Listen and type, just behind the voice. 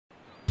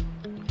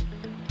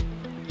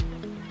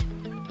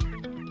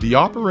The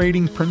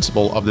operating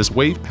principle of this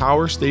wave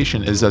power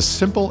station is as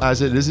simple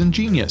as it is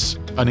ingenious.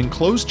 An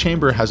enclosed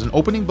chamber has an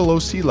opening below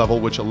sea level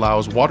which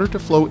allows water to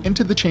flow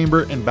into the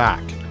chamber and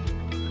back.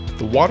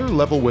 The water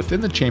level within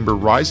the chamber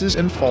rises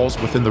and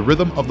falls within the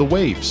rhythm of the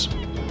waves.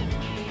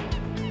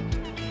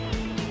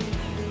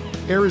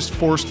 Air is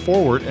forced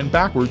forward and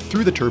backward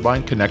through the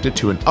turbine connected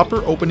to an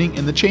upper opening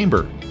in the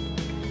chamber.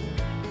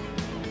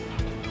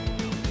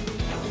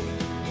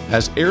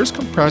 As air is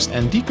compressed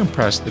and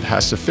decompressed, it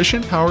has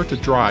sufficient power to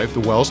drive the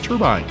Wells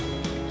turbine.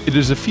 It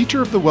is a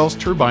feature of the Wells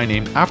turbine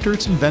named after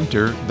its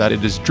inventor that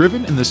it is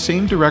driven in the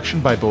same direction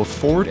by both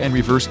forward and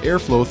reverse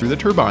airflow through the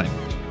turbine.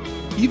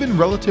 Even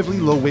relatively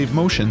low wave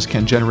motions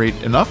can generate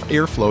enough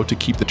airflow to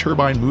keep the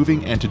turbine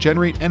moving and to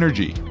generate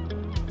energy.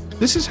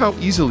 This is how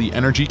easily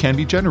energy can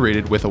be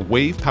generated with a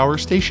wave power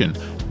station,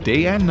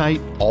 day and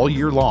night all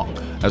year long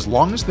as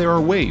there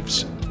are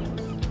waves.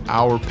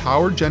 Our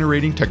power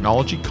generating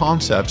technology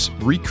concepts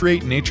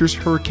recreate nature's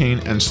hurricane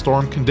and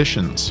storm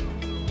conditions.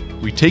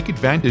 We take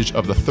advantage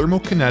of the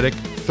thermokinetic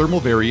thermal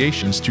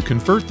variations to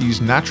convert these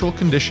natural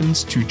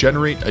conditions to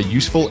generate a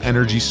useful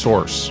energy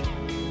source.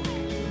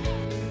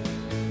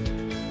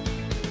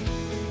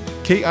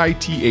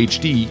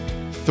 KITHD,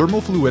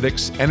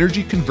 Thermofluidics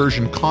Energy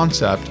Conversion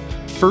Concept,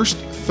 first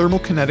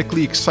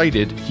thermokinetically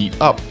excited, heat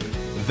up,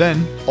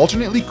 then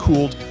alternately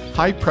cooled,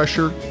 high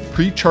pressure,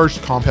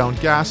 pre-charged compound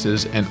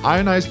gases and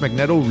ionized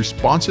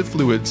magneto-responsive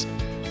fluids,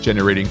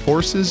 generating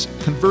forces,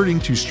 converting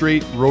to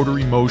straight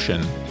rotary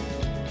motion.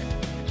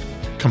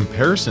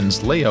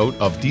 Comparisons layout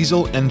of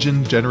diesel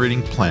engine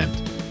generating plant,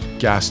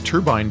 gas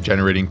turbine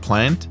generating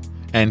plant,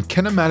 and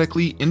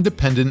kinematically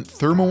independent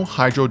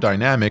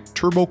thermo-hydrodynamic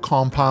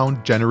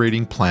turbocompound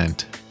generating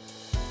plant.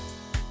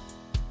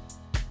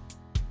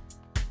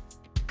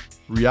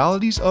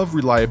 Realities of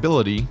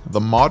reliability,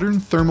 the modern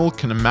thermal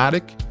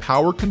kinematic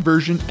power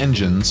conversion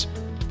engines.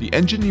 The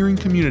engineering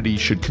community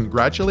should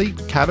congratulate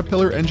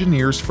Caterpillar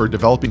engineers for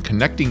developing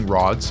connecting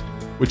rods,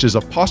 which is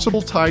a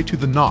possible tie to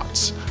the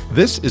knots.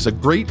 This is a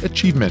great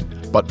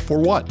achievement, but for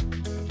what?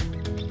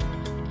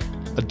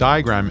 A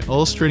diagram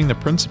illustrating the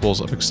principles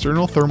of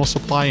external thermal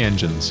supply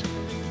engines.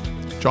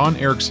 John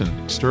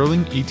Erickson,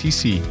 Sterling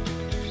ETC.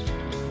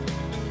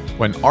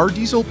 When R.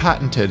 Diesel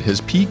patented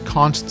his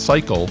P-const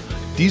cycle,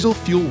 diesel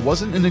fuel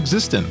wasn't in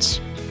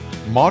existence.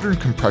 Modern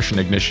compression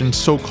ignition,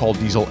 so-called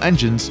diesel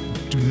engines,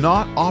 do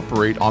not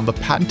operate on the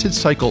patented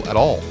cycle at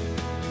all.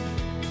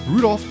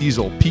 Rudolf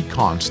Diesel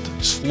P-const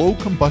slow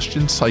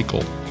combustion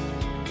cycle.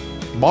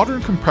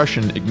 Modern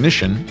compression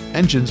ignition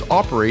engines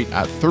operate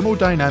at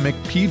thermodynamic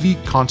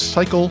PV-const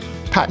cycle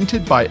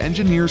patented by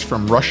engineers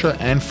from Russia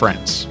and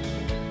France.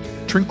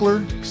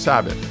 Trinkler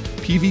Sabbath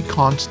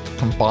PV-const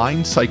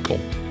combined cycle.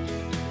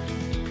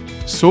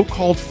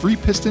 So-called free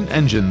piston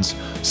engines,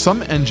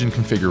 some engine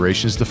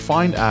configurations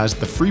defined as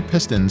the free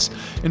pistons.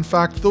 In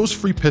fact, those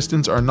free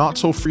pistons are not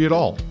so free at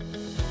all.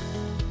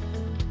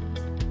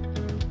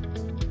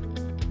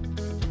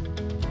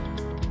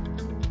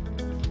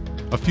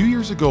 A few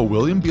years ago,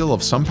 William Beale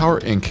of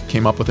SunPower Inc.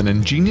 came up with an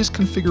ingenious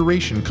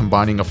configuration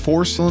combining a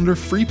 4-cylinder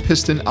free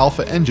piston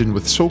alpha engine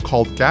with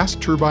so-called gas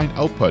turbine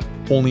output,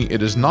 only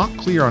it is not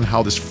clear on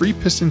how this free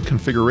piston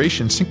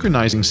configuration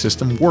synchronizing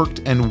system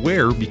worked and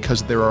where,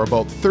 because there are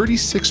about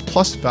 36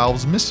 plus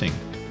valves missing.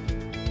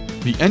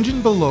 The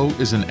engine below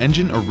is an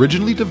engine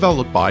originally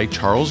developed by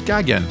Charles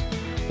Gaggen.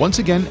 Once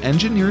again,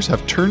 engineers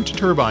have turned to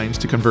turbines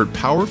to convert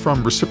power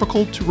from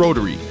reciprocal to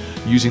rotary,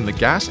 using the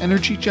gas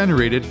energy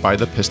generated by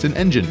the piston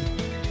engine.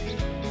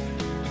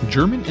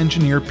 German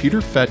engineer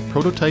Peter Fett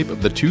prototype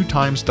of the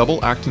 2x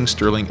double-acting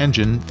Stirling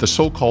engine, the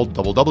so-called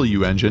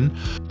WW engine,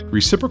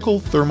 reciprocal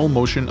thermal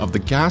motion of the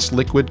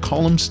gas-liquid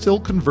column still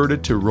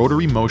converted to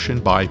rotary motion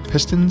by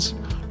pistons,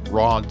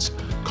 rods,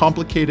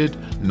 complicated,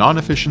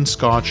 non-efficient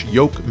Scotch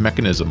yoke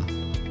mechanism.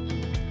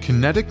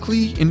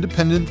 Kinetically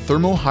independent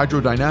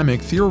thermohydrodynamic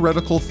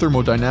theoretical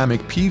thermodynamic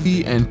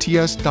PV and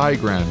TS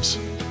diagrams.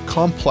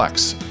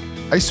 Complex.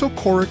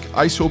 Isochoric,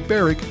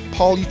 isobaric,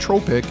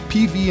 polytropic,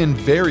 PV and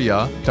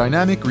varia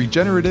dynamic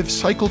regenerative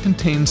cycle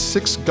contains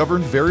 6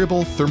 governed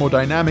variable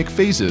thermodynamic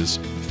phases.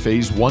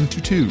 Phase 1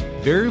 to 2.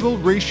 Variable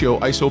ratio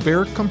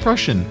isobaric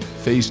compression.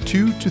 Phase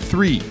 2 to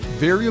 3.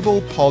 Variable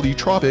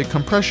polytropic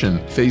compression.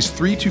 Phase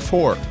 3 to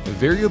 4.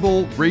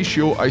 Variable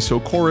ratio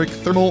isochoric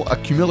thermal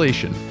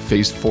accumulation.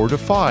 Phase 4 to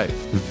 5.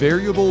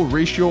 Variable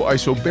ratio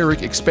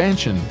isobaric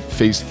expansion.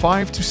 Phase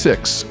 5 to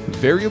 6.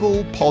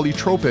 Variable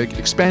polytropic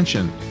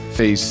expansion.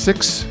 Phase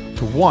 6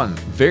 to 1.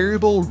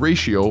 Variable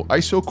ratio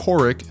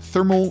isochoric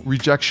thermal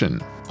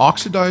rejection.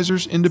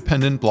 Oxidizers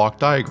independent block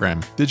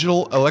diagram.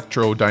 Digital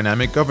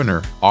electrodynamic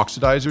governor.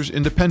 Oxidizers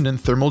independent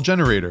thermal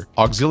generator.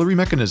 Auxiliary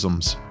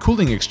mechanisms.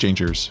 Cooling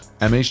exchangers.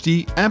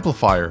 MHD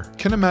amplifier.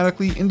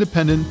 Kinematically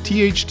independent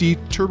THD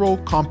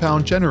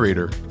turbocompound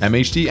generator.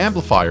 MHD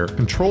amplifier.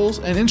 Controls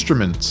and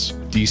instruments.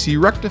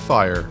 DC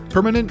rectifier.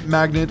 Permanent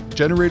magnet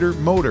generator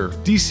motor.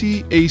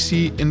 DC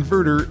AC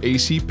inverter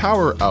AC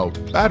power out.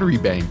 Battery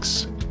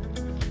banks.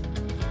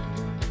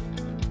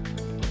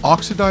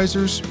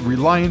 Oxidizers,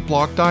 Reliant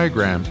block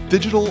diagram,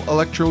 digital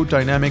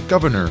electrodynamic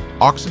governor,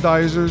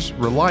 oxidizers,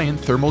 Reliant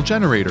thermal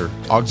generator,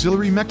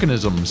 auxiliary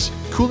mechanisms,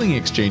 cooling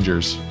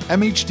exchangers,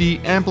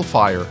 MHD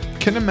amplifier,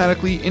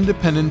 kinematically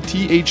independent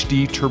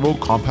THD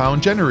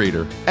turbocompound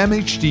generator,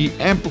 MHD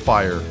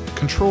amplifier,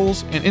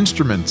 controls and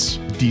instruments,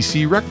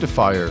 DC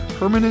rectifier,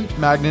 permanent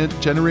magnet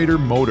generator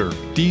motor,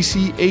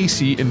 DC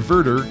AC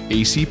inverter,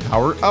 AC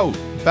power out,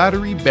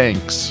 battery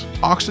banks,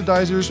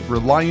 oxidizers,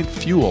 Reliant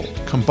fuel,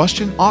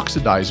 combustion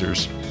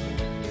oxidizers,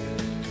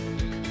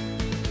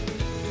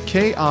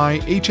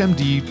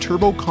 HMD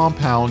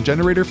turbocompound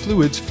generator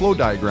fluids flow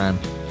diagram,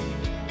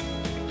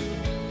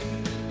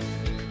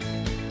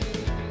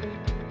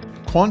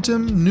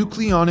 quantum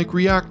nucleonic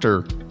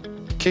reactor,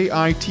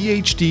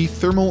 THD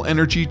thermal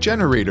energy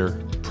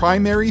generator,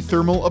 primary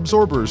thermal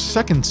absorbers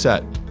second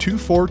set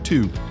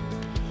 242,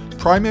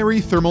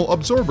 primary thermal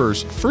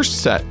absorbers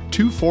first set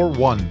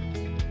 241.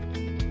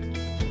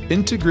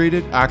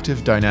 Integrated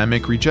active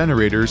dynamic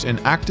regenerators and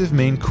active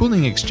main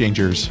cooling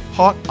exchangers,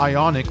 hot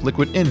ionic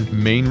liquid in,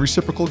 main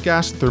reciprocal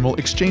gas thermal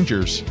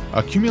exchangers,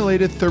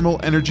 accumulated thermal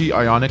energy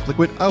ionic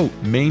liquid out,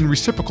 main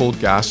reciprocal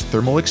gas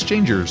thermal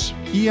exchangers,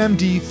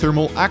 EMD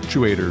thermal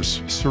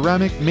actuators,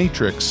 ceramic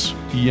matrix,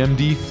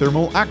 EMD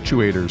thermal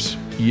actuators,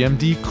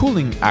 EMD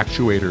cooling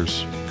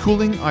actuators,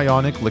 cooling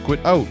ionic liquid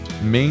out,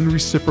 main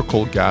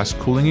reciprocal gas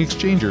cooling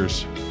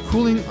exchangers,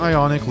 cooling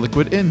ionic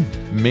liquid in,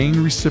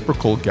 main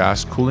reciprocal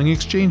gas cooling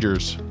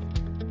exchangers,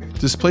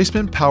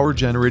 displacement power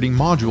generating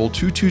module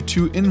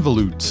 222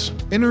 involutes,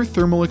 inner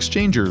thermal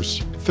exchangers,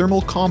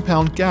 thermal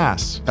compound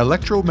gas,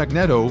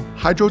 electromagneto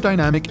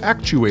hydrodynamic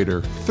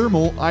actuator,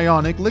 thermal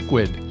ionic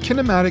liquid,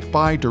 kinematic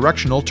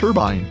bidirectional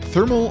turbine,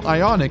 thermal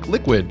ionic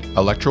liquid,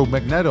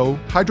 electromagneto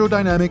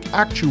hydrodynamic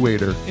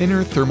actuator,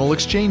 inner thermal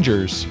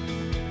exchangers,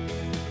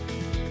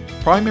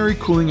 primary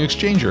cooling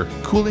exchanger,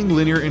 cooling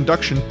linear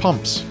induction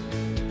pumps,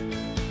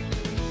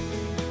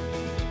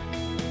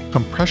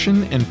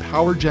 compression and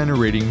power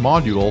generating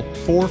module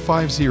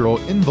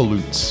 450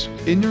 involutes,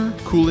 inner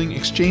cooling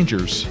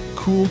exchangers,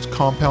 cooled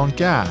compound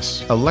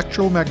gas,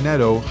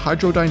 electromagneto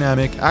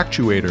hydrodynamic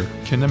actuator,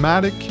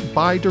 kinematic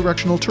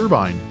bidirectional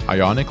turbine,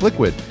 ionic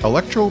liquid,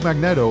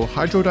 electromagneto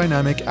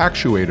hydrodynamic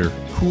actuator,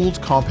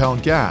 cooled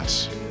compound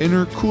gas,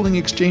 inner cooling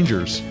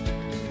exchangers,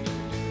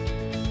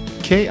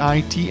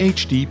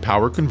 KITHD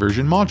power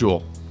conversion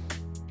module,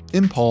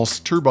 impulse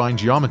turbine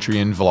geometry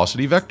and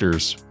velocity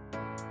vectors,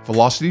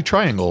 velocity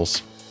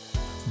triangles,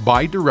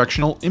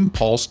 bidirectional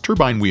impulse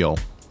turbine wheel,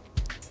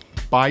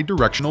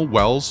 bidirectional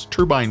Wells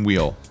turbine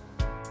wheel,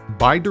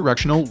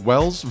 bidirectional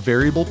Wells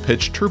variable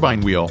pitch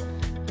turbine wheel.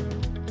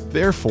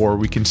 Therefore,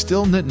 we can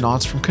still knit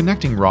knots from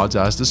connecting rods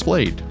as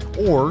displayed,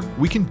 or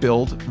we can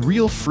build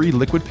real free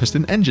liquid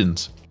piston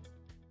engines.